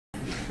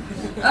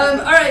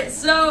Alright,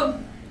 so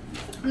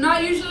I'm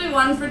not usually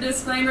one for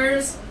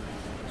disclaimers,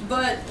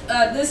 but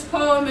this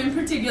poem in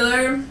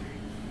particular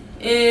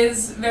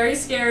is very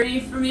scary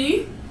for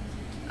me,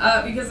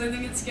 because I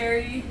think it's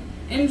scary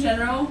in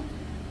general,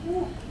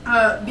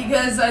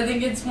 because I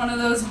think it's one of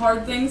those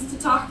hard things to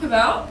talk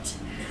about,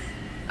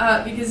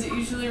 because it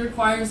usually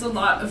requires a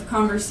lot of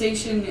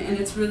conversation, and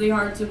it's really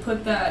hard to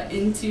put that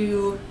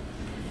into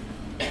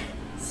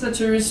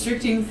such a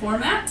restricting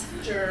format.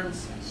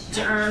 Germs.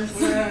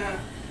 Germs. Yeah.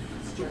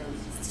 It's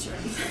germs. It's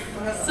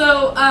germs.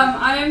 So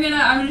I'm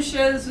gonna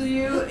share this with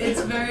you.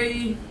 It's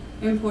very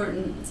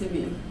important to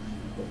me.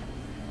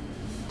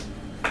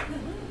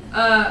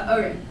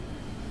 Okay.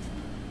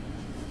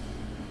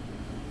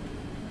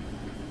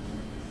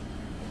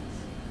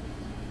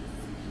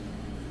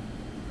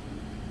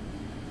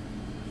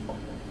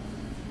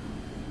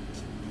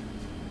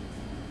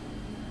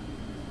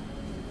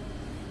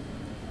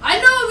 I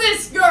know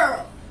this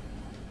girl.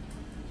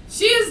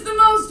 She is the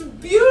most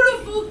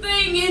beautiful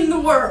thing in the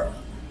world.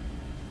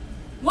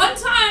 One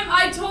time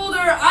I told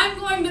her, I'm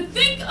going to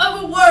think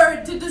of a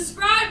word to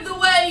describe the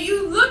way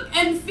you look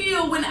and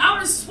feel when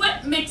our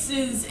sweat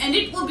mixes, and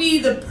it will be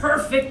the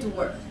perfect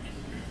word.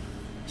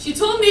 She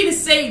told me to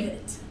save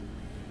it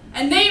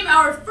and name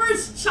our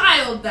first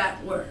child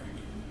that word.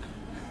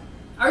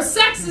 Our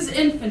sex is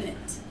infinite.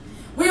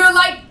 We are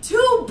like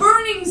two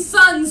burning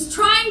suns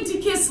trying to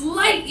kiss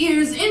light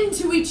years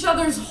into each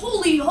other's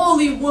holy,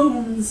 holy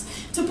wombs.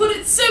 To put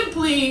it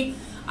simply,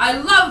 I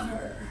love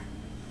her.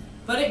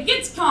 But it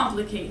gets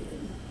complicated.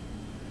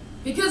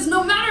 Because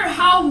no matter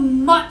how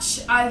much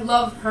I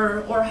love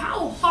her or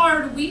how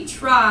hard we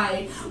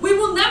try, we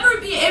will never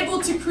be able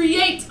to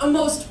create a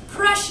most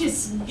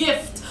precious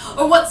gift,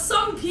 or what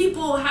some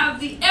people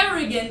have the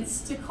arrogance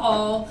to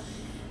call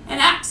an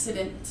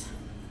accident.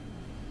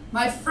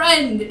 My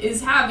friend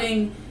is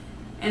having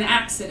an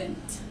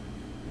accident.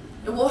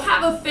 It will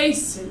have a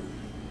face soon.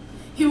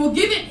 He will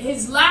give it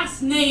his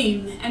last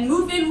name and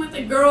move in with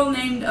a girl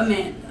named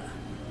Amanda.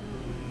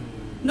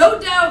 No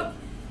doubt,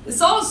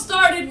 this all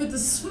started with the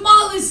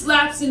smallest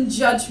lapse in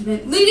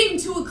judgment, leading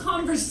to a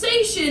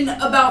conversation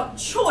about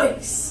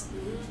choice.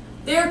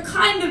 They are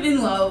kind of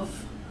in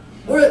love,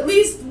 or at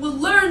least will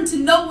learn to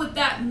know what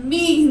that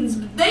means.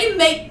 But they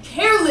make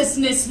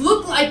carelessness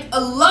look like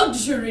a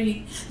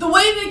luxury, the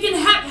way they can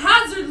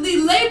haphazardly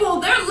label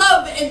their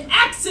love an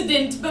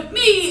accident. But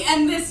me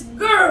and this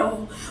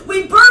girl,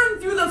 we burn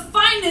through the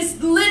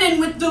finest linen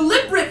with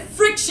deliberate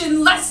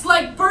friction, less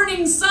like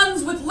burning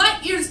suns with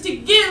light years to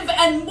give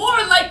and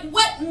more like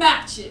wet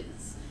matches.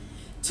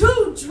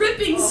 Two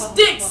dripping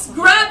sticks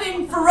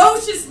grabbing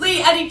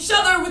ferociously at each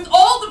other with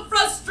all the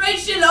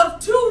frustration of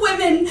two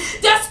women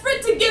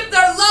desperate to give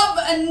their love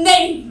a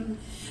name.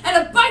 And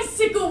a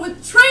bicycle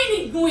with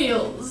training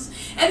wheels.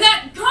 And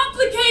that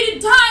complicated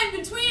time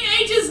between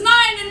ages 9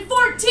 and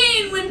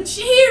 14 when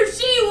he or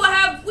she will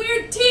have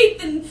weird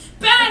teeth and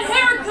bad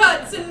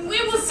haircuts, and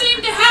we will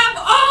seem to have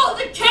all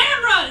the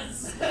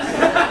cameras.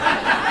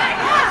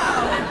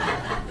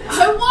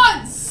 I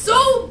want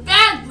so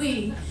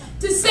badly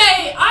to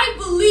say, I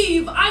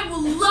believe I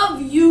will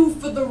love you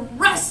for the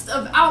rest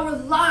of our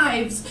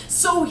lives.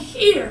 So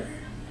here,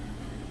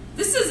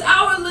 this is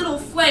our little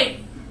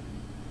flame.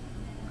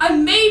 I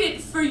made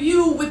it for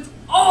you with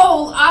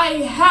all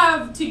I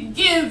have to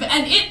give,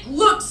 and it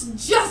looks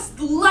just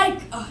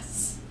like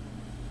us.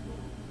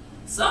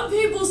 Some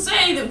people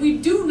say that we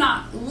do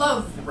not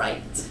love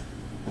right.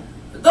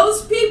 But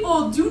those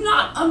people do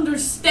not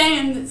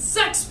understand that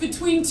sex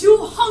between two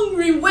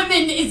hungry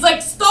women is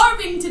like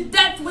starving to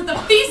death with a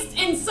feast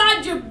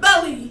inside your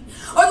belly,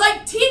 or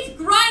like teeth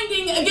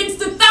grinding against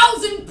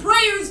 1,000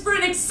 prayers for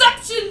an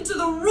exception to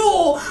the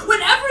rule,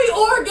 when every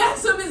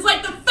orgasm is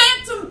like the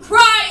phantom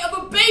cry of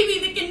a baby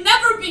that can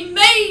never be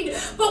made,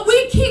 but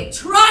we keep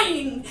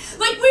trying,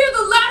 like we're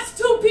the last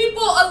two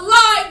people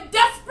alive,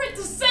 desperate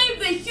to save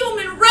the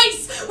human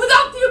race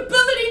without the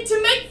ability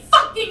to make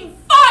fucking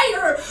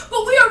fire.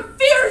 But we are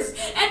fierce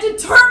and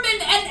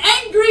determined and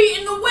angry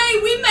in the way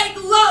we make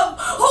love,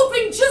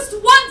 hoping just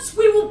once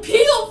we will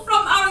peel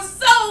from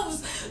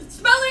ourselves,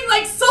 smelling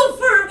like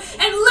sulfur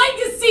and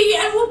legacy,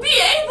 and will be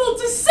able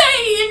to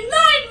say in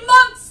 9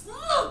 months,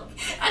 look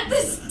at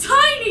this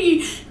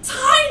tiny,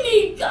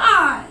 tiny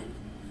God.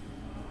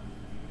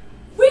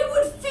 We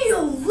would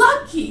feel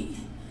lucky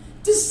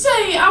to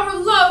say our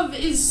love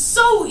is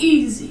so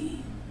easy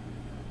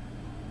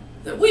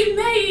that we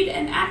made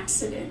an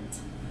accident.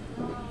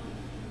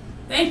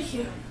 Thank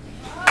you.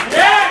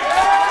 Yeah!